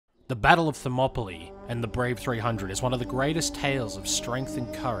The Battle of Thermopylae and the Brave 300 is one of the greatest tales of strength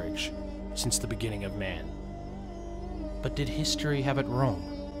and courage since the beginning of man. But did history have it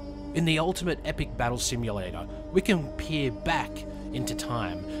wrong? In the ultimate epic battle simulator, we can peer back into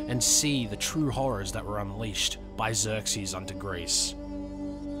time and see the true horrors that were unleashed by Xerxes onto Greece.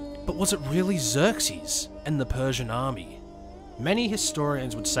 But was it really Xerxes and the Persian army? Many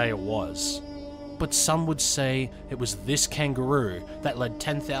historians would say it was, but some would say it was this kangaroo that led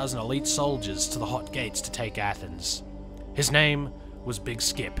 10,000 elite soldiers to the hot gates to take Athens. His name was Big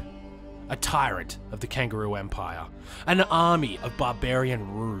Skip, a tyrant of the Kangaroo Empire, an army of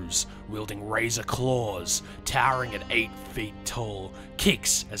barbarian roos wielding razor claws, towering at 8 feet tall,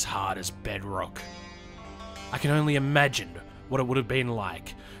 kicks as hard as bedrock. I can only imagine what it would have been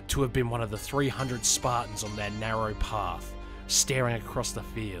like to have been one of the 300 Spartans on their narrow path, staring across the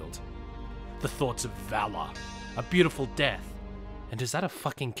field. The thoughts of valor, a beautiful death, and is that a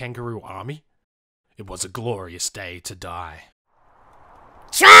fucking kangaroo army? It was a glorious day to die.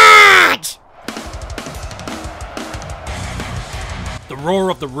 Charge! The roar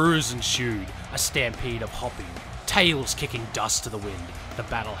of the roos ensued, a stampede of hopping, tails kicking dust to the wind. The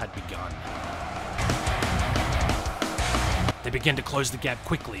battle had begun. They began to close the gap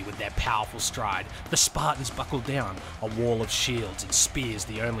quickly with their powerful stride. The Spartans buckled down, a wall of shields and spears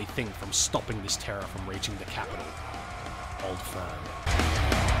the only thing from stopping this terror from reaching the capital. Old Firm.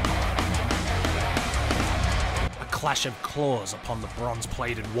 A clash of claws upon the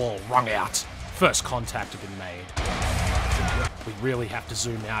bronze-plated wall rung out. First contact had been made. We really have to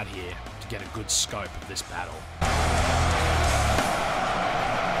zoom out here to get a good scope of this battle.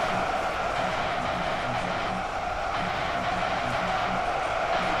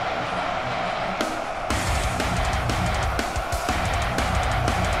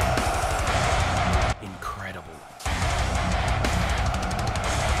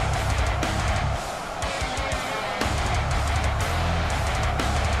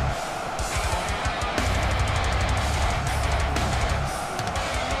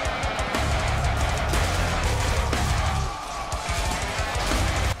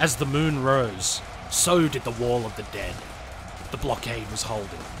 As the moon rose, so did the Wall of the Dead. The blockade was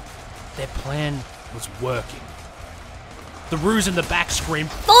holding. Their plan was working. The roos in the back screamed,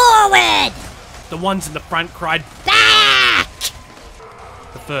 Forward! The ones in the front cried, Back!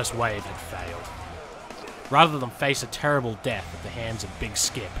 The first wave had failed. Rather than face a terrible death at the hands of Big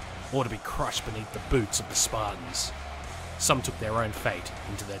Skip, or to be crushed beneath the boots of the Spartans, some took their own fate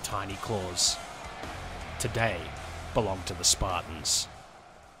into their tiny claws. Today belonged to the Spartans.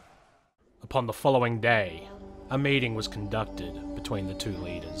 Upon the following day, a meeting was conducted between the two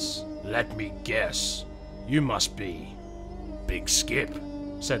leaders. "Let me guess, you must be Big Skip,"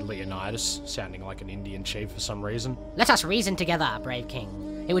 said Leonidas, sounding like an Indian chief for some reason. Let us reason together, brave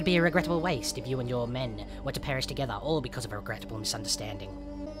king. It would be a regrettable waste if you and your men were to perish together, all because of a regrettable misunderstanding.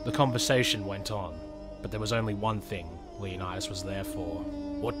 The conversation went on, but there was only one thing Leonidas was there for.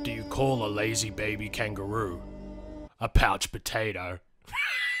 "What do you call a lazy baby kangaroo?" "A pouch potato."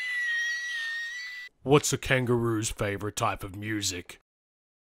 "What's a kangaroo's favorite type of music?"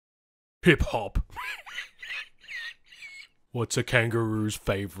 "Hip-hop." "What's a kangaroo's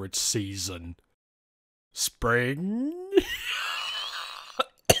favorite season?" "Spring."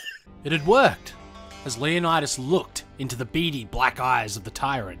 It had worked. As Leonidas looked into the beady black eyes of the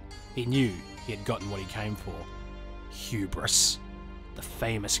tyrant, he knew he had gotten what he came for. Hubris. The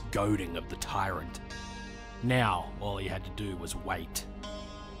famous goading of the tyrant. Now, all he had to do was wait.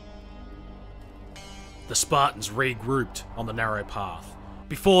 The Spartans regrouped on the narrow path.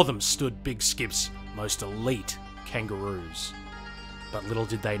 Before them stood Big Skip's most elite kangaroos. But little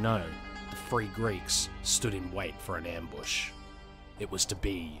did they know, the free Greeks stood in wait for an ambush. It was to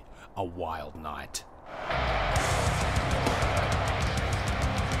be a wild night.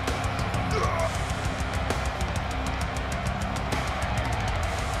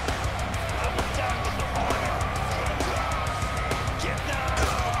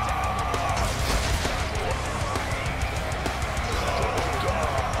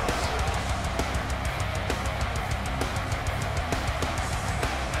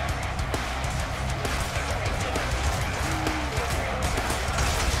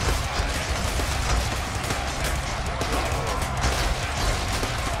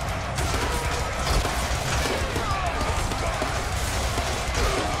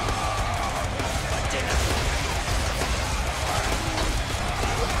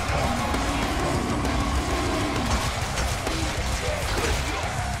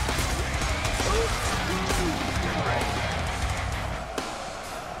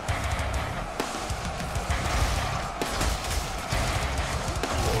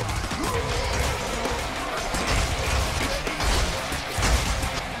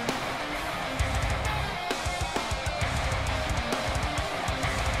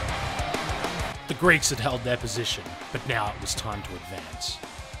 Greeks had held their position, but now it was time to advance.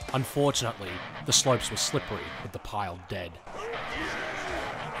 Unfortunately, the slopes were slippery with the piled dead.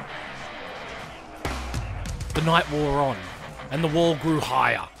 The night wore on, and the wall grew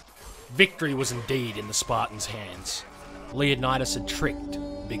higher. Victory was indeed in the Spartans' hands. Leonidas had tricked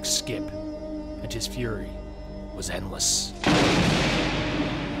Big Skip, and his fury was endless.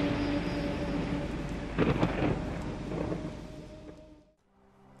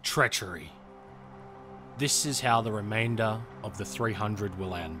 Treachery. This is how the remainder of the 300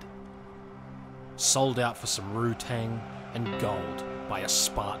 will end. Sold out for some rutang and gold by a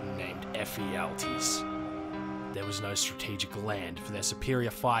Spartan named Ephialtes. There was no strategic land for their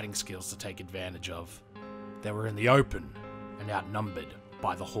superior fighting skills to take advantage of. They were in the open and outnumbered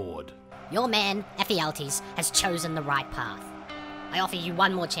by the Horde. Your man, Ephialtes, has chosen the right path. I offer you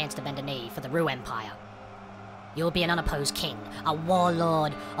one more chance to bend a knee for the Rue Empire. You'll be an unopposed king, a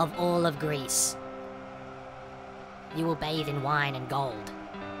warlord of all of Greece. You will bathe in wine and gold.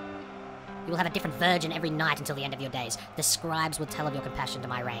 You will have a different virgin every night until the end of your days. The scribes will tell of your compassion to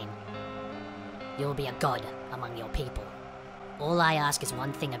my reign. You will be a god among your people. All I ask is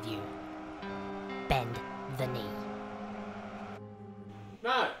one thing of you. Bend the knee.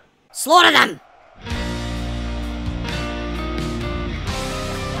 No! Slaughter them!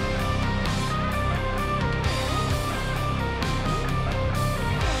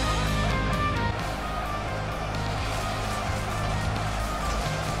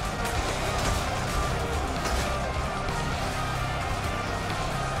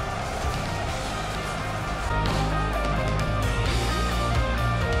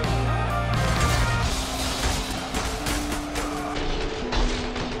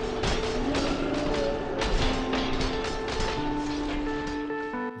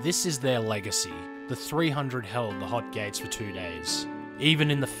 This is their legacy. The 300 held the hot gates for 2 days. Even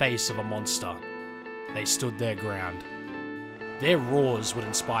in the face of a monster, they stood their ground. Their roars would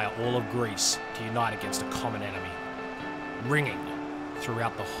inspire all of Greece to unite against a common enemy, ringing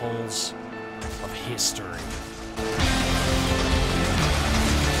throughout the halls of history.